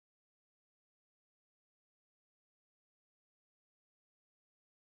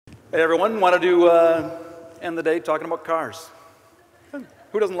Hey everyone, wanted to end the day talking about cars.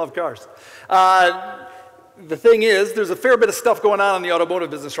 Who doesn't love cars? The thing is, there's a fair bit of stuff going on in the automotive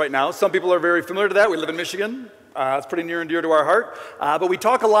business right now. Some people are very familiar to that. We live in Michigan. It's pretty near and dear to our heart. But we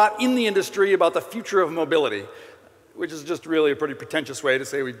talk a lot in the industry about the future of mobility, which is just really a pretty pretentious way to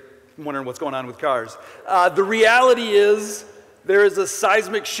say we're wondering what's going on with cars. The reality is, there is a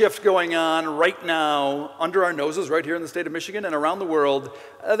seismic shift going on right now under our noses right here in the state of Michigan and around the world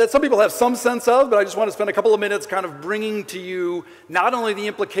that some people have some sense of, but I just want to spend a couple of minutes kind of bringing to you not only the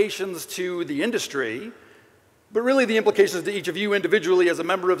implications to the industry, but really the implications to each of you individually as a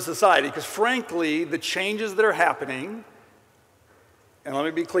member of society, because frankly, the changes that are happening, and let me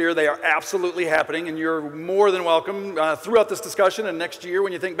be clear, they are absolutely happening, and you're more than welcome throughout this discussion and next year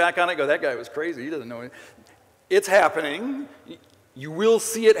when you think back on it, go, that guy was crazy, he doesn't know anything. It's happening. You will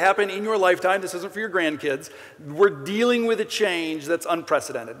see it happen in your lifetime. This isn't for your grandkids. We're dealing with a change that's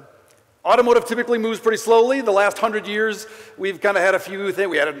unprecedented. Automotive typically moves pretty slowly. The last 100 years, we've kind of had a few things.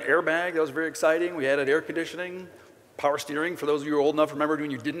 We had an airbag. That was very exciting. We added air conditioning, power steering. For those of you who are old enough, remember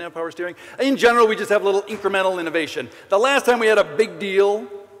when you didn't have power steering? In general, we just have a little incremental innovation. The last time we had a big deal,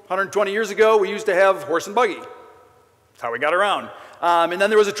 120 years ago, we used to have horse and buggy. That's how we got around. And then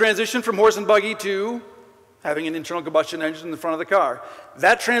there was a transition from horse and buggy to having an internal combustion engine in the front of the car.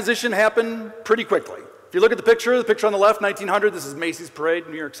 That transition happened pretty quickly. If you look at the picture on the left, 1900, this is Macy's Parade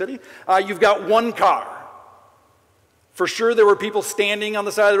in New York City. You've got one car. For sure, there were people standing on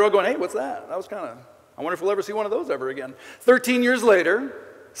the side of the road going, hey, what's that? That was kind of, I wonder if we'll ever see one of those ever again. 13 years later,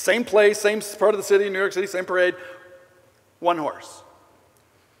 same place, same part of the city, New York City, same parade, one horse.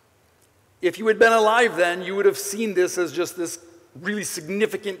 If you had been alive then, you would have seen this as just this really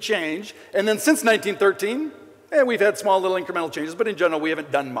significant change. And then since 1913, we've had small little incremental changes, but in general, we haven't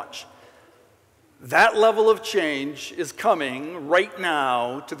done much. That level of change is coming right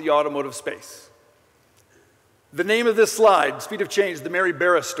now to the automotive space. The name of this slide, Speed of Change, the Mary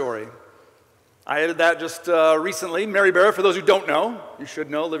Barra story. I added that just recently. Mary Barra, for those who don't know, you should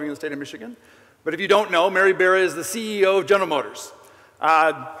know living in the state of Michigan. But if you don't know, Mary Barra is the CEO of General Motors.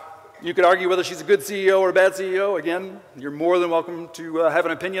 You could argue whether she's a good CEO or a bad CEO. Again, you're more than welcome to have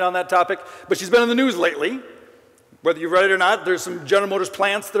an opinion on that topic. But she's been in the news lately. Whether you've read it or not, there's some General Motors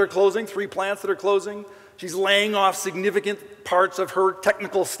plants that are closing, 3 plants that are closing. She's laying off significant parts of her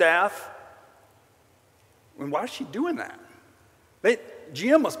technical staff. And why is she doing that?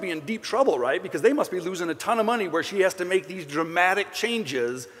 GM must be in deep trouble, right? Because they must be losing a ton of money where she has to make these dramatic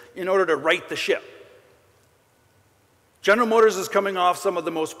changes in order to right the ship. General Motors is coming off some of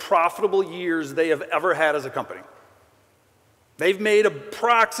the most profitable years they have ever had as a company. They've made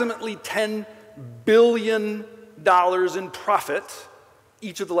approximately $10 billion in profit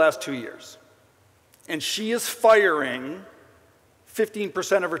each of the last 2 years. And she is firing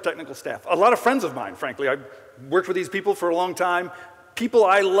 15% of her technical staff. A lot of friends of mine, frankly, I've worked with these people for a long time. People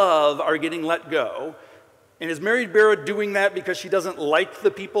I love are getting let go. And is Mary Barra doing that because she doesn't like the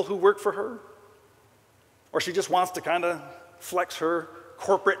people who work for her? Or she just wants to kind of flex her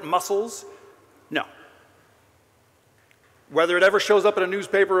corporate muscles? No. Whether it ever shows up in a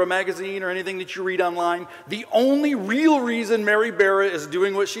newspaper or a magazine or anything that you read online, the only real reason Mary Barra is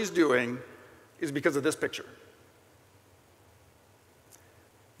doing what she's doing is because of this picture.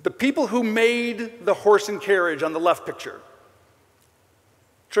 The people who made the horse and carriage on the left picture.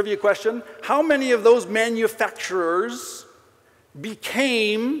 Trivia question, how many of those manufacturers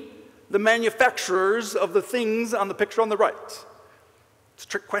became the manufacturers of the things on the picture on the right? It's a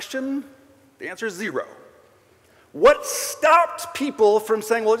trick question. The answer is 0. What stopped people from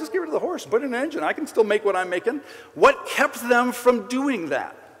saying, well, just get rid of the horse, put in an engine, I can still make what I'm making? What kept them from doing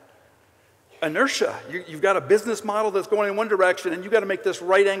that? Inertia. You've got a business model that's going in one direction, and you've got to make this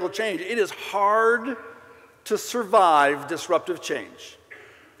right angle change. It is hard to survive disruptive change.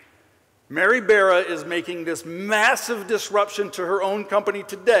 Mary Barra is making this massive disruption to her own company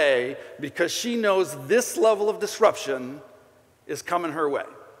today because she knows this level of disruption is coming her way.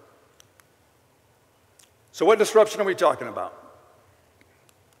 So what disruption are we talking about?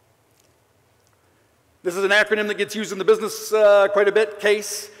 This is an acronym that gets used in the business quite a bit,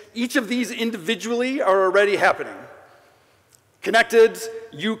 CASE. Each of these individually are already happening. Connected,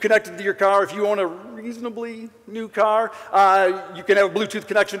 you connected to your car. If you own a reasonably new car, you can have a Bluetooth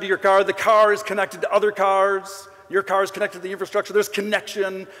connection to your car. The car is connected to other cars. Your car is connected to the infrastructure. There's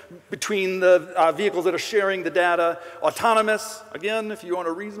connection between the vehicles that are sharing the data. Autonomous, again, if you own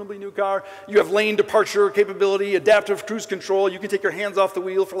a reasonably new car. You have lane departure capability, adaptive cruise control. You can take your hands off the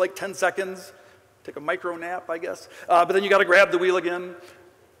wheel for like 10 seconds. Take a micro nap, I guess. But then you got to grab the wheel again.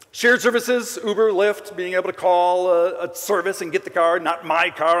 Shared services, Uber, Lyft, being able to call a service and get the car, not my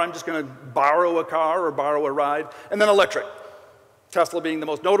car, I'm just going to borrow a car or borrow a ride. And then electric. Tesla being the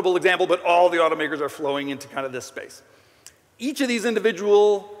most notable example, but all the automakers are flowing into kind of this space. Each of these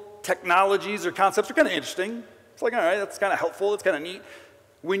individual technologies or concepts are kind of interesting. It's like, all right, that's kind of helpful, it's kind of neat.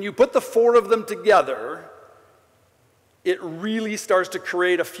 When you put the four of them together, it really starts to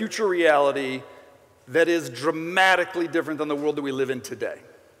create a future reality that is dramatically different than the world that we live in today.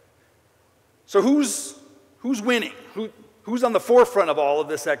 So who's winning? Who's on the forefront of all of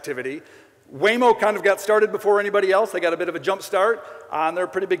this activity? Waymo kind of got started before anybody else. They got a bit of a jump start. They're a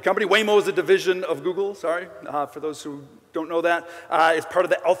pretty big company. Waymo is a division of Google, sorry, for those who don't know that. It's part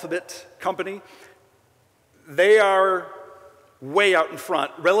of the Alphabet company. They are way out in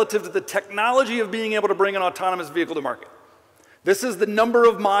front relative to the technology of being able to bring an autonomous vehicle to market. This is the number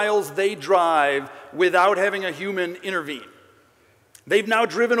of miles they drive without having a human intervene. They've now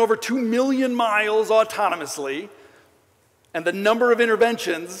driven over 2 million miles autonomously, and the number of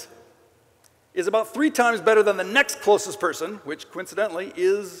interventions is about 3 times better than the next closest person, which coincidentally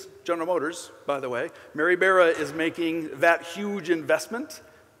is General Motors, by the way. Mary Barra is making that huge investment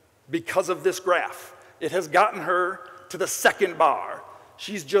because of this graph. It has gotten her to the second bar.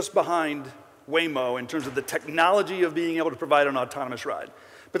 She's just behind Waymo in terms of the technology of being able to provide an autonomous ride.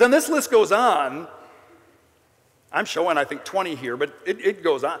 But then this list goes on. I'm showing, I think, 20 here, but it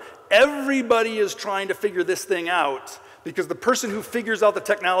goes on. Everybody is trying to figure this thing out because the person who figures out the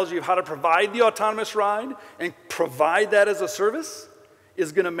technology of how to provide the autonomous ride and provide that as a service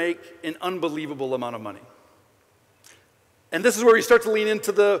is going to make an unbelievable amount of money. And this is where you start to lean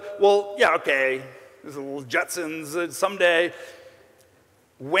into the, well, yeah, okay, there's a little Jetsons someday.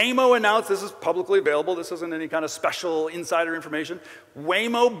 Waymo announced, this is publicly available, this isn't any kind of special insider information.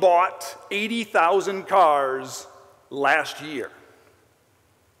 Waymo bought 80,000 cars last year.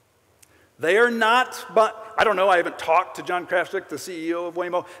 They are not, but I don't know, I haven't talked to John Krafchick, the CEO of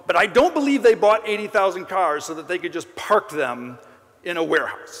Waymo, but I don't believe they bought 80,000 cars so that they could just park them in a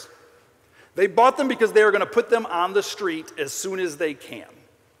warehouse. They bought them because they are going to put them on the street as soon as they can.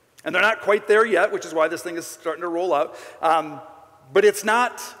 And they're not quite there yet, which is why this thing is starting to roll out. But it's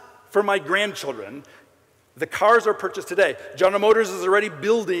not for my grandchildren. The cars are purchased today. General Motors is already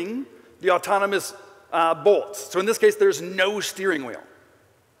building the autonomous bolts. So in this case, there's no steering wheel.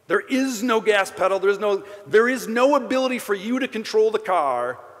 There is no gas pedal. There is no ability for you to control the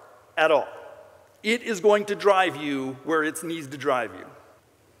car at all. It is going to drive you where it needs to drive you.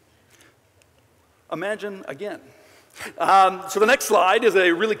 Imagine again. So the next slide is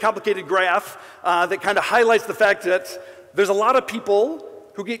a really complicated graph that kind of highlights the fact that there's a lot of people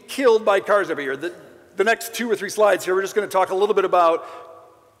who get killed by cars every year. The next 2 or 3 slides here, we're just going to talk a little bit about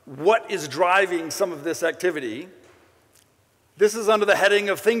what is driving some of this activity. This is under the heading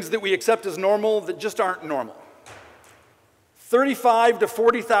of things that we accept as normal that just aren't normal. 35,000 to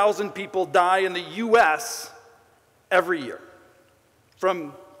 40,000 people die in the US every year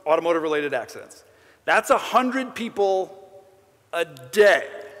from automotive-related accidents. That's 100 people a day,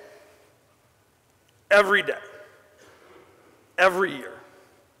 every day, every year,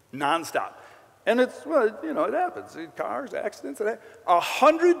 nonstop. And it's, well, you know, it happens. Cars, accidents,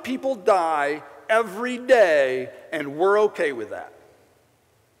 100 people die every day, and we're okay with that.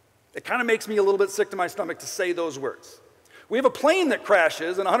 It kind of makes me a little bit sick to my stomach to say those words. We have a plane that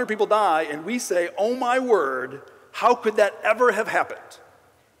crashes and 100 people die, and we say, oh my word, how could that ever have happened?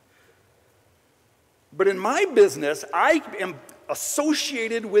 But in my business, I am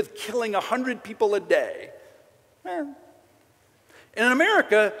associated with killing 100 people a day. And in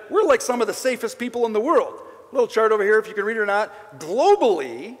America, we're like some of the safest people in the world. A little chart over here, if you can read it or not.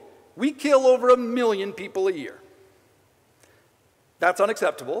 Globally, we kill over 1 million people a year. That's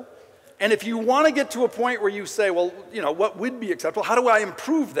unacceptable. And if you want to get to a point where you say, well, you know, what would be acceptable? How do I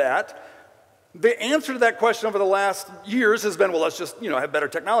improve that? The answer to that question over the last years has been, well, let's just, you know, have better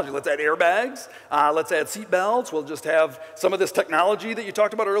technology. Let's add airbags. Let's add seat belts. We'll just have some of this technology that you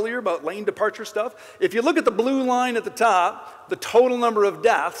talked about earlier about lane departure stuff. If you look at the blue line at the top, the total number of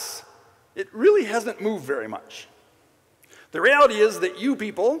deaths, it really hasn't moved very much. The reality is that you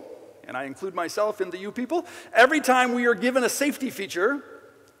people, and I include myself in the you people, every time we are given a safety feature,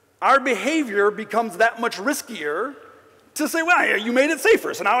 our behavior becomes that much riskier to say, well, you made it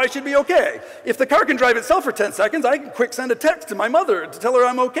safer, so now I should be okay. If the car can drive itself for 10 seconds, I can quick send a text to my mother to tell her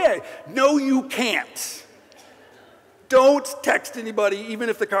I'm okay. No, you can't. Don't text anybody, even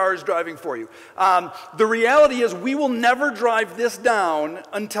if the car is driving for you. The reality is we will never drive this down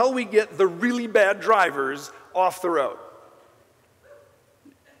until we get the really bad drivers off the road.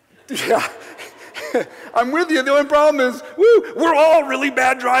 Yeah. I'm with you. The only problem is, we're all really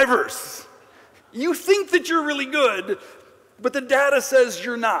bad drivers. You think that you're really good, but the data says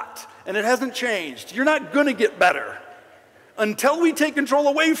you're not, and it hasn't changed. You're not going to get better. Until we take control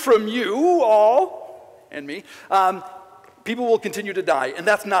away from you all, and me, people will continue to die, and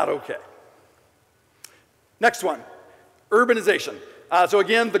that's not okay. Next one, urbanization. So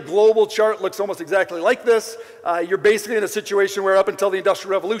again, the global chart looks almost exactly like this. You're basically in a situation where up until the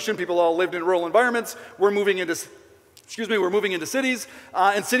Industrial Revolution, people all lived in rural environments. We're moving into cities,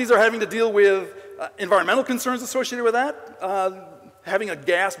 and cities are having to deal with environmental concerns associated with that. Having a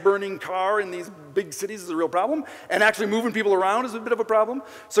gas-burning car in these big cities is a real problem, and actually moving people around is a bit of a problem.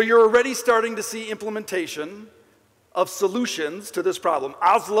 So you're already starting to see implementation of solutions to this problem.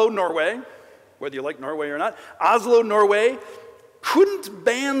 Oslo, Norway, whether you like Norway or not, Oslo, Norway couldn't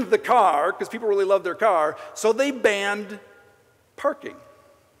ban the car because people really love their car, so they banned parking.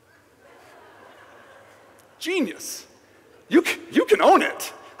 Genius. You can own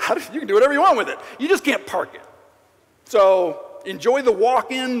it. You can do whatever you want with it. You just can't park it. So enjoy the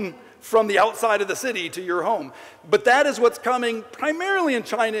walk-in from the outside of the city to your home. But that is what's coming primarily in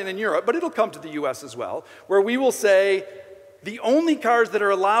China and in Europe, but it'll come to the US as well, where we will say the only cars that are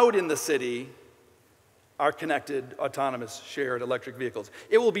allowed in the city are connected, autonomous, shared electric vehicles.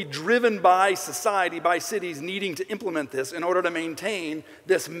 It will be driven by society, by cities needing to implement this in order to maintain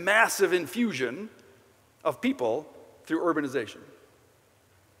this massive infusion of people through urbanization.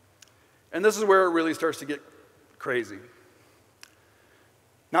 And this is where it really starts to get crazy.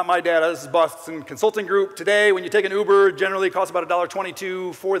 Not my data, this is Boston Consulting Group. Today, when you take an Uber, generally it costs about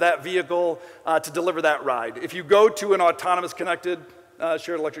 $1.22 for that vehicle to deliver that ride. If you go to an autonomous connected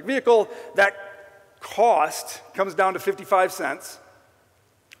shared electric vehicle, that cost comes down to 55 cents,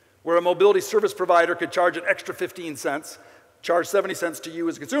 where a mobility service provider could charge an extra 15 cents, charge 70 cents to you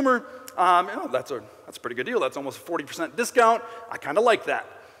as a consumer. That's a pretty good deal. That's almost a 40% discount. I kind of like that.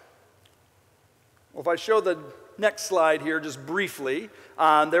 Well, if I show the next slide here just briefly,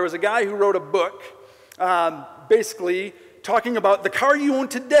 there was a guy who wrote a book basically talking about the car you own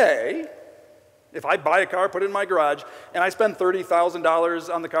today. If I buy a car, put it in my garage, and I spend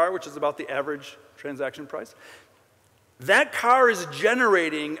 $30,000 on the car, which is about the average transaction price, that car is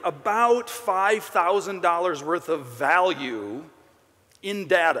generating about $5,000 worth of value in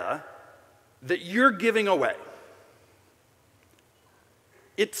data that you're giving away.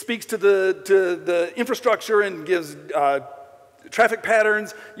 It speaks to the infrastructure and gives traffic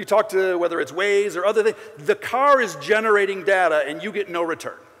patterns. You talk to whether it's Waze or other things. The car is generating data and you get no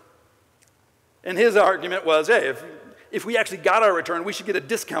return. And his argument was, hey, if we actually got our return, we should get a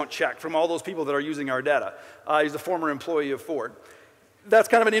discount check from all those people that are using our data. He's a former employee of Ford. That's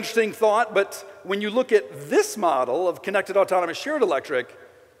kind of an interesting thought, but when you look at this model of connected autonomous shared electric,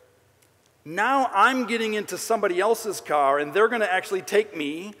 now I'm getting into somebody else's car, and they're going to actually take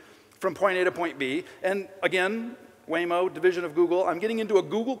me from point A to point B. And again, Waymo, division of Google, I'm getting into a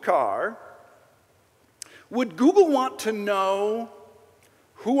Google car. Would Google want to know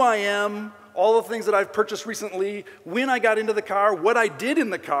who I am, all the things that I've purchased recently, when I got into the car, what I did in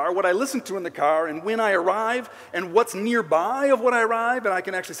the car, what I listened to in the car, and when I arrive, and what's nearby of when I arrive, and I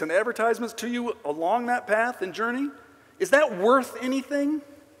can actually send advertisements to you along that path and journey? Is that worth anything?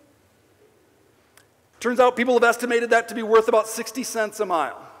 Turns out people have estimated that to be worth about 60 cents a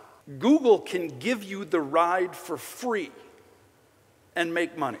mile. Google can give you the ride for free and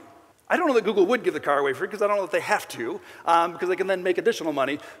make money. I don't know that Google would give the car away free because I don't know that they have to, because they can then make additional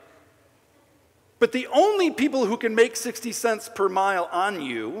money. But the only people who can make 60 cents per mile on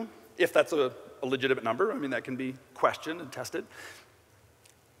you, if that's a legitimate number, I mean that can be questioned and tested,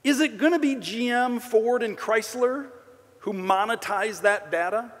 is it going to be GM, Ford, and Chrysler who monetize that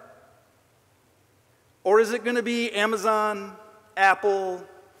data? Or is it going to be Amazon, Apple,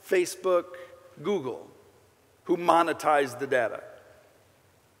 Facebook, Google who monetize the data?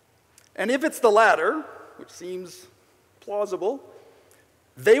 And if it's the latter, which seems plausible,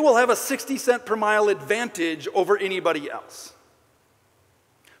 they will have a 60 cent per mile advantage over anybody else.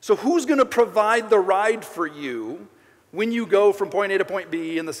 So who's going to provide the ride for you when you go from point A to point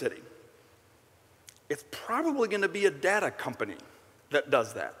B in the city? It's probably going to be a data company that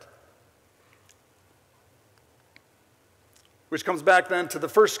does that. Which comes back then to the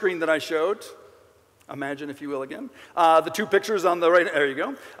first screen that I showed. Imagine, if you will, again. The two pictures on the right, there you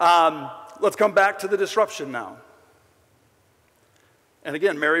go. Let's come back to the disruption now. And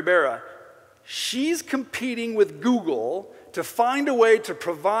again, Mary Barra, she's competing with Google to find a way to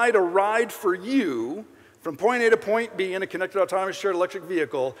provide a ride for you from point A to point B in a connected autonomous shared electric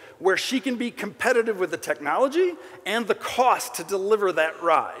vehicle where she can be competitive with the technology and the cost to deliver that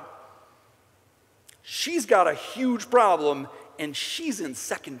ride. She's got a huge problem, and she's in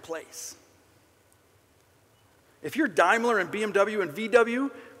second place. If you're Daimler and BMW and VW,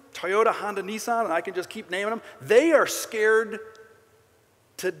 Toyota, Honda, Nissan, and I can just keep naming them, they are scared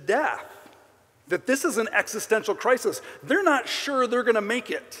to death that this is an existential crisis. They're not sure they're going to make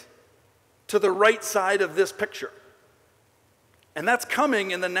it to the right side of this picture. And that's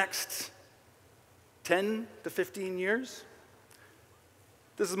coming in the next 10 to 15 years.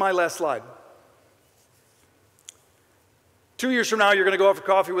 This is my last slide. 2 years from now, you're going to go out for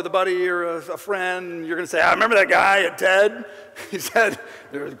coffee with a buddy or a friend, and you're going to say, I remember that guy at TED. He said,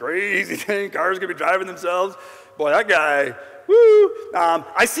 there's a crazy thing, cars are going to be driving themselves. Boy, that guy, woo.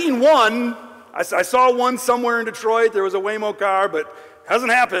 I seen one. I saw one somewhere in Detroit. There was a Waymo car, but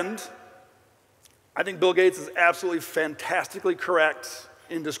hasn't happened. I think Bill Gates is absolutely fantastically correct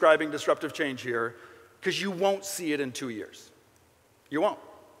in describing disruptive change here, because you won't see it in 2 years. You won't.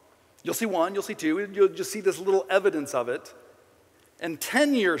 You'll see one, you'll see two, and you'll just see this little evidence of it. And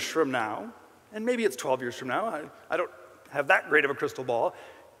 10 years from now, and maybe it's 12 years from now, I don't have that great of a crystal ball,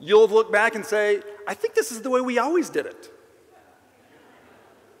 you'll look back and say, I think this is the way we always did it.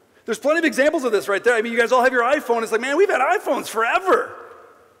 There's plenty of examples of this right there. I mean, you guys all have your iPhone. It's like, man, we've had iPhones forever.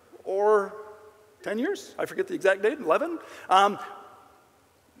 Or 10 years, I forget the exact date, 11.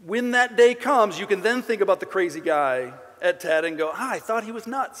 When that day comes, you can then think about the crazy guy at TED and go, I thought he was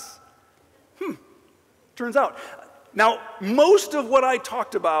nuts. Turns out. Now, most of what I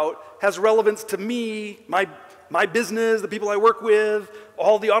talked about has relevance to me, my business, the people I work with,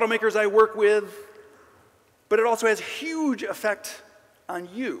 all the automakers I work with, but it also has huge effect on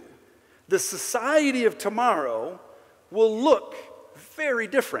you. The society of tomorrow will look very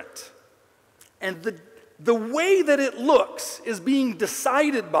different. And the way that it looks is being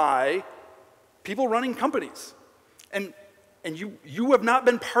decided by people running companies. And you have not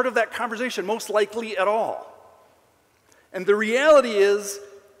been part of that conversation, most likely at all. And the reality is,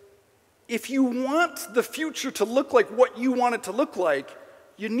 if you want the future to look like what you want it to look like,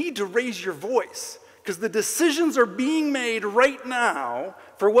 you need to raise your voice. Because the decisions are being made right now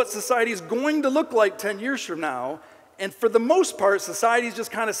for what society is going to look like 10 years from now. And for the most part, society is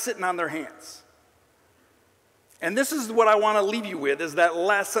just kind of sitting on their hands. And this is what I want to leave you with, is that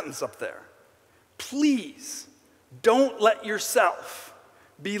last sentence up there. Please don't let yourself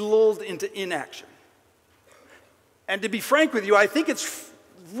be lulled into inaction. And to be frank with you, I think it's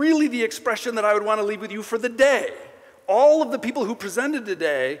really the expression that I would want to leave with you for the day. All of the people who presented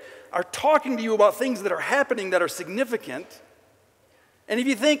today are talking to you about things that are happening that are significant. And if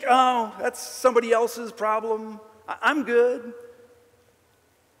you think, oh, that's somebody else's problem, I'm good,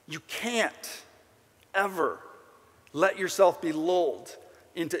 you can't ever let yourself be lulled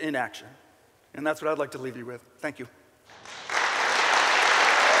into inaction. And that's what I'd like to leave you with. Thank you.